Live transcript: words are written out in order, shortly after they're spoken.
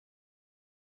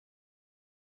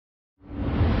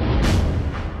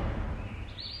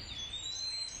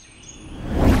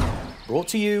Brought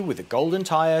to you with the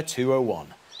Goldentyre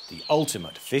 201, the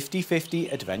ultimate 50/50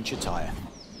 adventure tyre.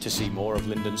 To see more of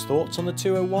Lyndon's thoughts on the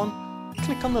 201,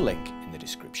 click on the link in the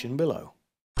description below.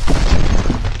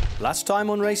 Last time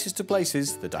on Races to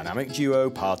Places, the dynamic duo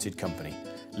parted company,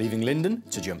 leaving Lyndon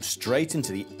to jump straight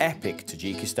into the epic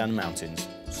Tajikistan mountains,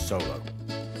 solo.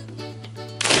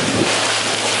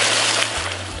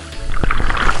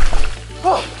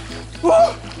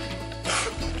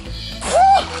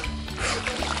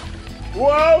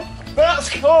 Whoa, that's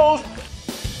cold!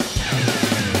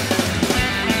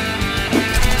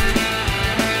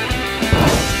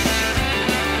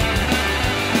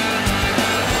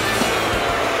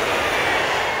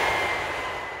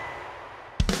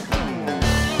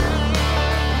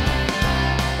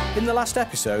 In the last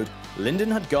episode,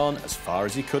 Lyndon had gone as far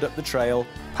as he could up the trail,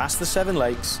 past the 7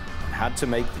 lakes, and had to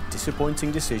make the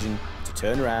disappointing decision to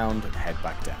turn around and head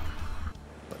back down.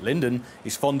 But Lyndon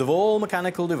is fond of all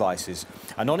mechanical devices,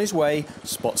 and on his way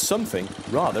spots something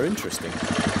rather interesting.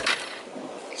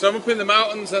 So I'm up in the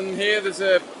mountains, and here there's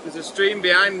a stream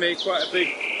behind me, quite a big,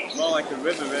 more like a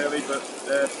river really, but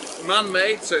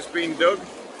man-made, so it's been dug.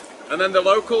 And then the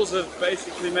locals have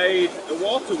basically made a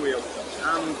water wheel,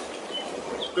 and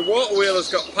the water wheel has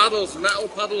got paddles, metal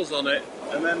paddles on it,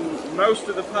 and then most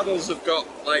of the paddles have got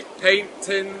like paint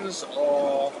tins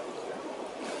or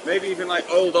maybe even like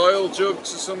old oil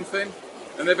jugs or something,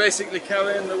 and they're basically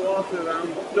carrying the water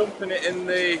around, dumping it in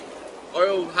the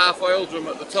half oil drum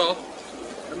at the top,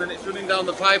 and then it's running down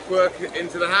the pipework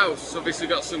into the house. It's obviously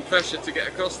got some pressure to get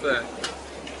across there.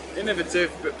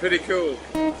 Innovative, but pretty cool.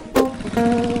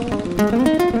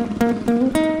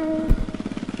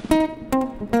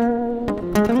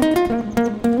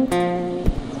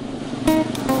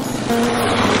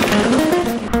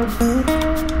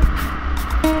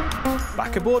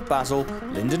 Back aboard Basil,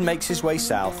 Lyndon makes his way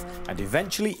south and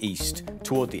eventually east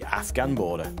toward the Afghan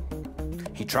border.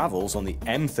 He travels on the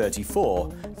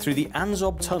M34 through the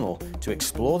Anzob tunnel to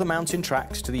explore the mountain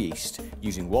tracks to the east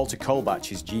using Walter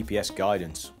Kolbach's GPS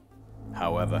guidance.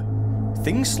 However,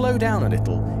 things slow down a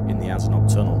little in the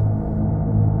Anzob tunnel.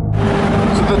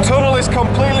 So the tunnel is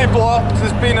completely blocked,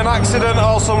 there's been an accident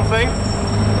or something.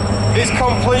 It's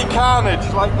complete carnage,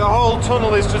 like the whole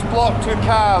tunnel is just blocked with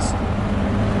cars.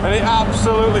 And it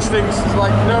absolutely stinks. There's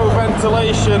like no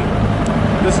ventilation.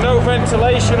 There's no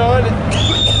ventilation on it.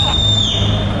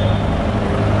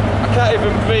 I can't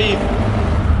even breathe.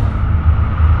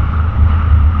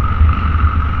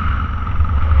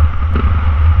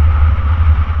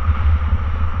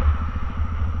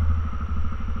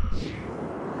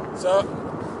 So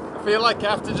I feel like I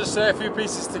have to just say a few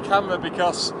pieces to camera,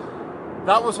 because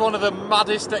that was one of the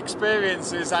maddest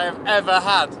experiences I have ever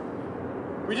had.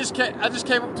 I just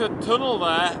came up to a tunnel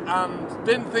there and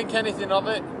didn't think anything of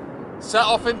it. Set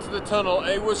off into the tunnel.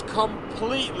 It was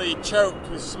completely choked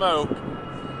with smoke.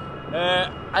 I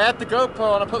had the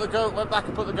GoPro on. Went back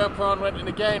and put the GoPro on, went in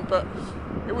again. But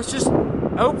it was just,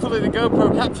 hopefully the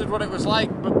GoPro captured what it was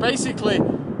like. But basically,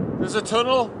 there's a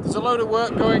tunnel. There's a load of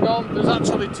work going on. There's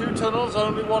actually 2 tunnels.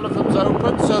 Only one of them's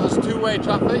open, so there's 2-way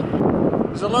traffic.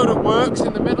 There's a load of works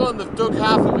in the middle, and they've dug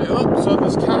half of it up. So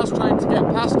there's cars trying to get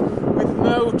past, with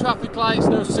no traffic lights,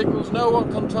 no signals, no one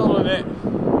controlling it.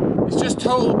 It's just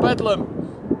total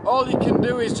bedlam. All you can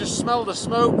do is just smell the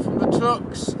smoke from the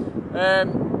trucks.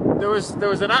 There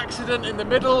was an accident in the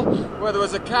middle where there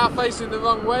was a car facing the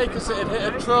wrong way because it had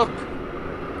hit a truck.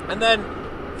 And then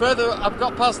further, I've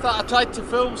got past that. I tried to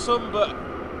film some, but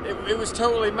it was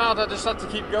totally mad. I just had to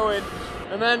keep going.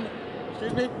 And then,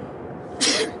 excuse me.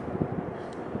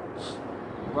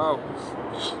 Wow.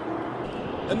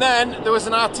 And then there was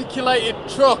an articulated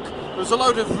truck. There was a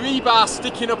load of rebar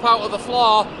sticking up out of the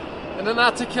floor, and an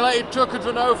articulated truck had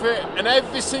run over it, and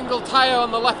every single tyre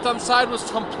on the left-hand side was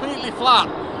completely flat.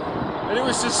 And it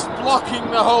was just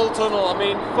blocking the whole tunnel. I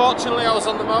mean, fortunately I was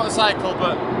on the motorcycle,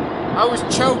 but I was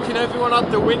choking. Everyone had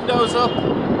the windows up.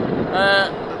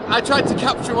 I tried to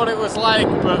capture what it was like,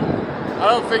 but I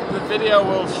don't think the video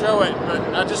will show it,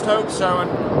 but I just hope so.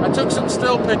 And I took some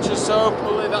still pictures, so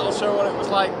hopefully that'll show what it was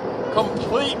like.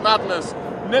 Complete madness.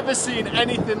 Never seen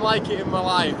anything like it in my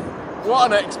life.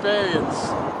 What an experience.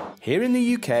 Here in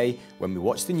the UK, when we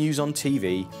watch the news on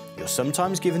TV, you're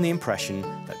sometimes given the impression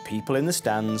that people in the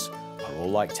stands are all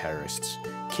like terrorists,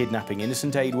 kidnapping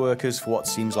innocent aid workers for what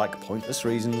seems like pointless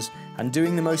reasons and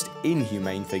doing the most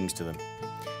inhumane things to them.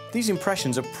 These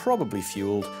impressions are probably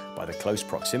fueled by the close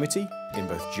proximity, in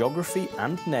both geography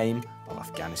and name, of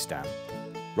Afghanistan.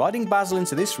 Riding Basil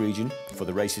into this region for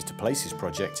the Races to Places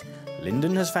project,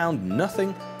 Lyndon has found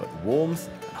nothing but warmth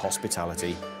and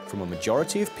hospitality from a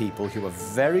majority of people who have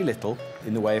very little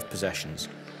in the way of possessions,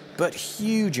 but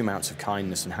huge amounts of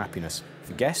kindness and happiness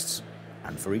for guests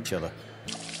and for each other.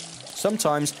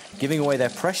 Sometimes giving away their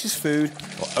precious food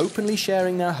or openly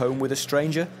sharing their home with a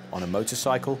stranger on a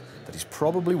motorcycle that is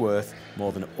probably worth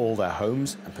more than all their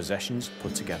homes and possessions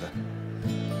put together.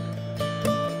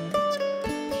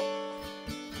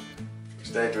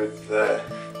 Stayed with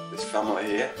this family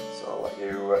here, so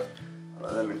I'll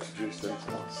let them introduce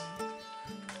themselves.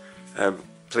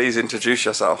 Please introduce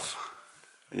yourself.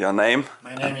 Your name?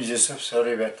 My name is Yusuf,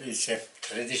 sorry, but it's a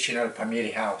traditional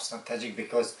Pamiri house, not Tajik,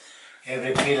 because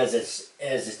every pillar has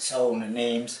its own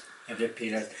names. Every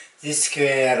pillar. This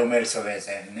square room also has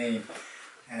a name,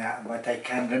 but I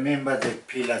can't remember the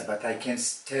pillars, but I can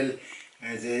tell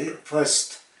the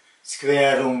first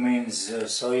square room means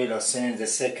soil or sand, the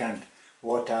second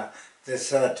water, the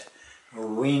third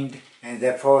wind, and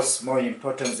the fourth, more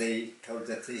important, they told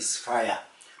that is fire.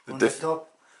 On the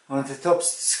top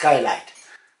skylight.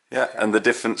 Yeah, and the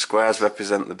different squares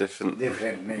represent the different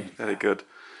names. Very good.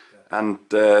 And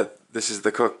this is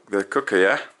the cooker,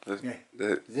 yeah?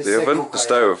 The oven, cooker, the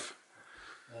stove.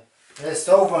 Yeah. The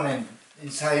stove on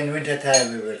inside in winter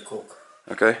time we will cook.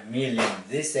 Okay. Meal in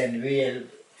this, and we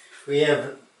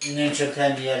have in ancient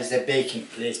time here is a baking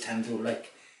place and do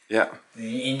like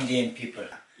the Indian people.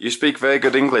 You speak very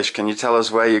good English. Can you tell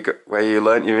us where you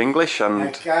learnt your English?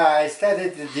 And I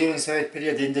studied during Soviet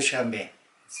period in Dushanbe.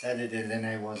 Studied, and then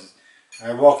I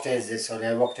worked as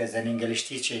an English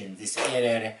teacher in this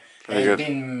area. I've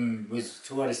been with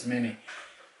tourists many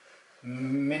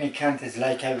countries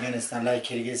like Afghanistan, like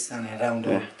Kyrgyzstan, around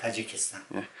Tajikistan.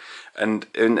 Yeah. And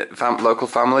in local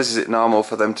families, is it normal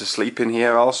for them to sleep in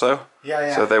here also?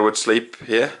 Yeah. So they would sleep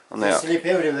here? They sleep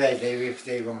everywhere if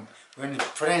they want. When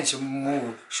French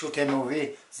shoot a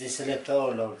movie, they select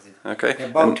all of them. Okay.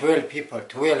 About 12 people.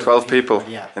 12 people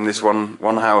in this one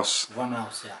house? One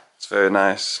house, yeah. It's very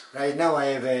nice. Right now I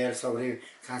have also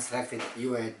reconstructed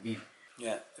UAB.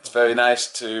 Yeah, it's very nice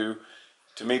to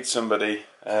meet somebody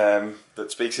that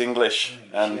speaks English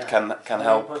and can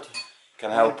help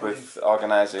with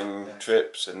organising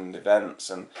trips and events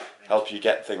and help you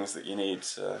get things that you need.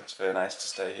 So it's very nice to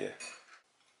stay here.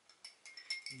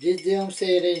 Did the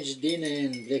homestay arrange dinner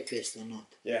and breakfast or not?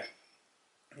 Yeah.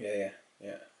 They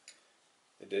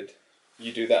did.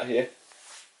 You do that here?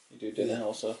 You do dinner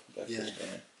also? Breakfast,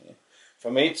 yeah.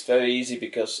 For me it's very easy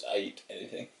because I eat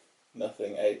anything.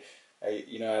 Nothing. I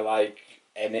like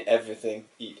everything,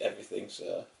 eat everything,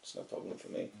 so it's no problem for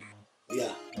me.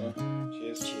 Yeah.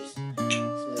 Cheers. Cheers.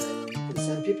 So,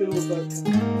 some people who got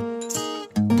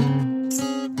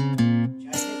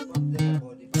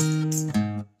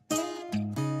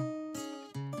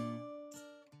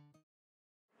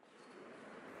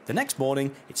The next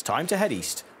morning, it's time to head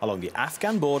east along the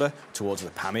Afghan border towards the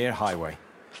Pamir Highway,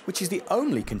 which is the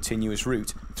only continuous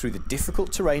route through the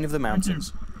difficult terrain of the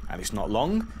mountains. And it's not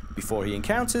long before he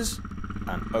encounters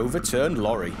an overturned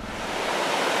lorry.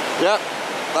 Yep,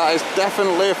 that is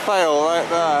definitely a fail right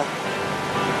there.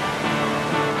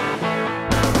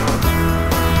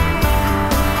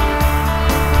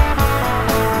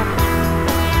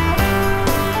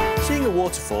 Seeing a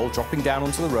waterfall dropping down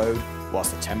onto the road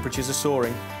whilst the temperatures are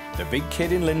soaring, the big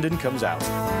kid in Lyndon comes out.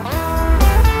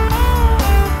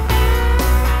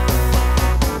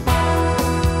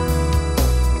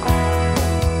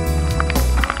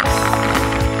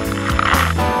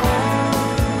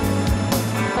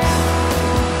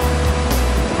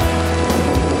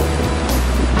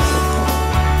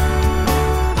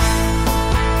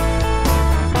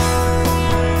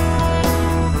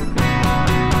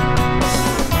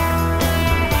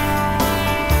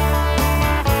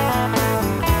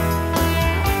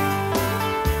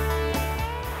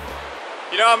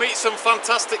 I meet some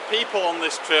fantastic people on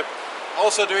this trip,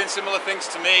 also doing similar things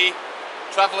to me,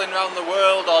 travelling around the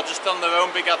world or just on their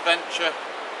own big adventure.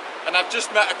 And I've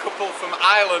just met a couple from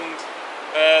Ireland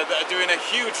that are doing a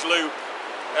huge loop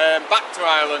back to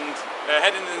Ireland,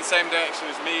 heading in the same direction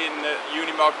as me in the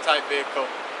Unimog type vehicle.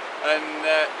 And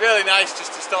really nice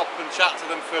just to stop and chat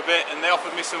to them for a bit, and they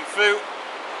offered me some fruit.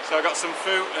 So I got some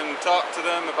fruit and talked to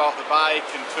them about the bike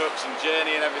and trucks and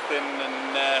journey and everything.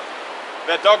 And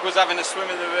their dog was having a swim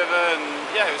in the river, and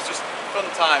yeah, it was just fun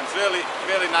times. Really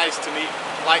nice to meet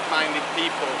like-minded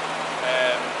people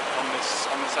on this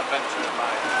adventure of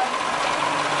mine.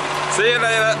 See you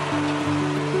later.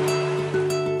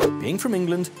 Being from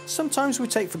England, sometimes we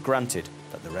take for granted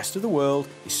that the rest of the world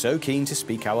is so keen to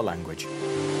speak our language.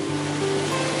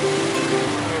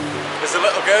 There's a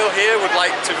little girl here who would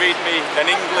like to read me an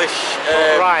English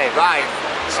rhyme.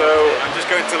 So I'm just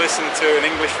going to listen to an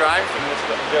English rhyme from this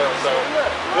little girl. So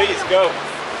please go.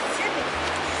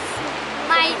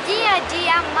 My My dear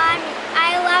mommy,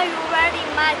 I love you very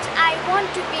much. I want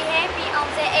to be happy on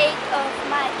the 8th of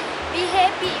March. Be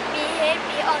happy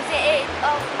on the 8th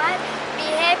of March. Be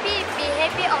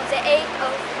happy on the 8th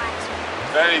of March.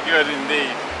 Very good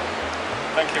indeed.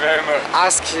 Thank you very much.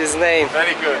 Ask his name.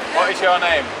 Very good. What is your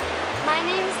name? My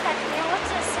name is Takmir. What's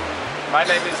your surname? My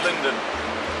name is Lyndon.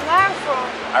 Where are you from?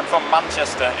 I'm from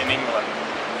Manchester in England.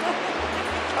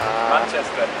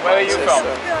 Manchester. Where are you from?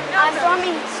 I'm from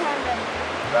Hindustan.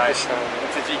 Right.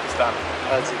 Tajikistan.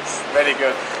 Tajikistan. Very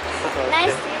good.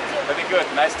 Nice to meet you. Very good.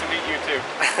 Nice to meet you too.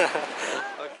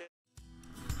 Okay.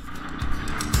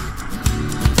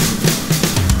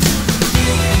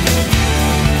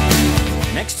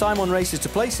 Next time on Races to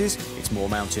Places, it's more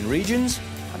mountain regions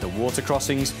and the water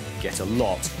crossings get a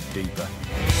lot deeper.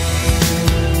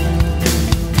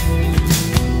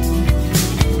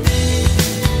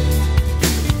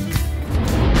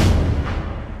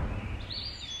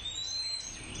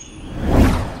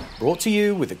 Brought to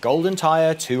you with the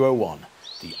Goldentyre 201,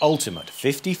 the ultimate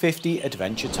 50/50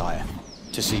 adventure tyre.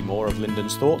 To see more of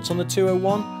Lyndon's thoughts on the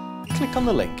 201, click on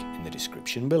the link in the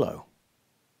description below.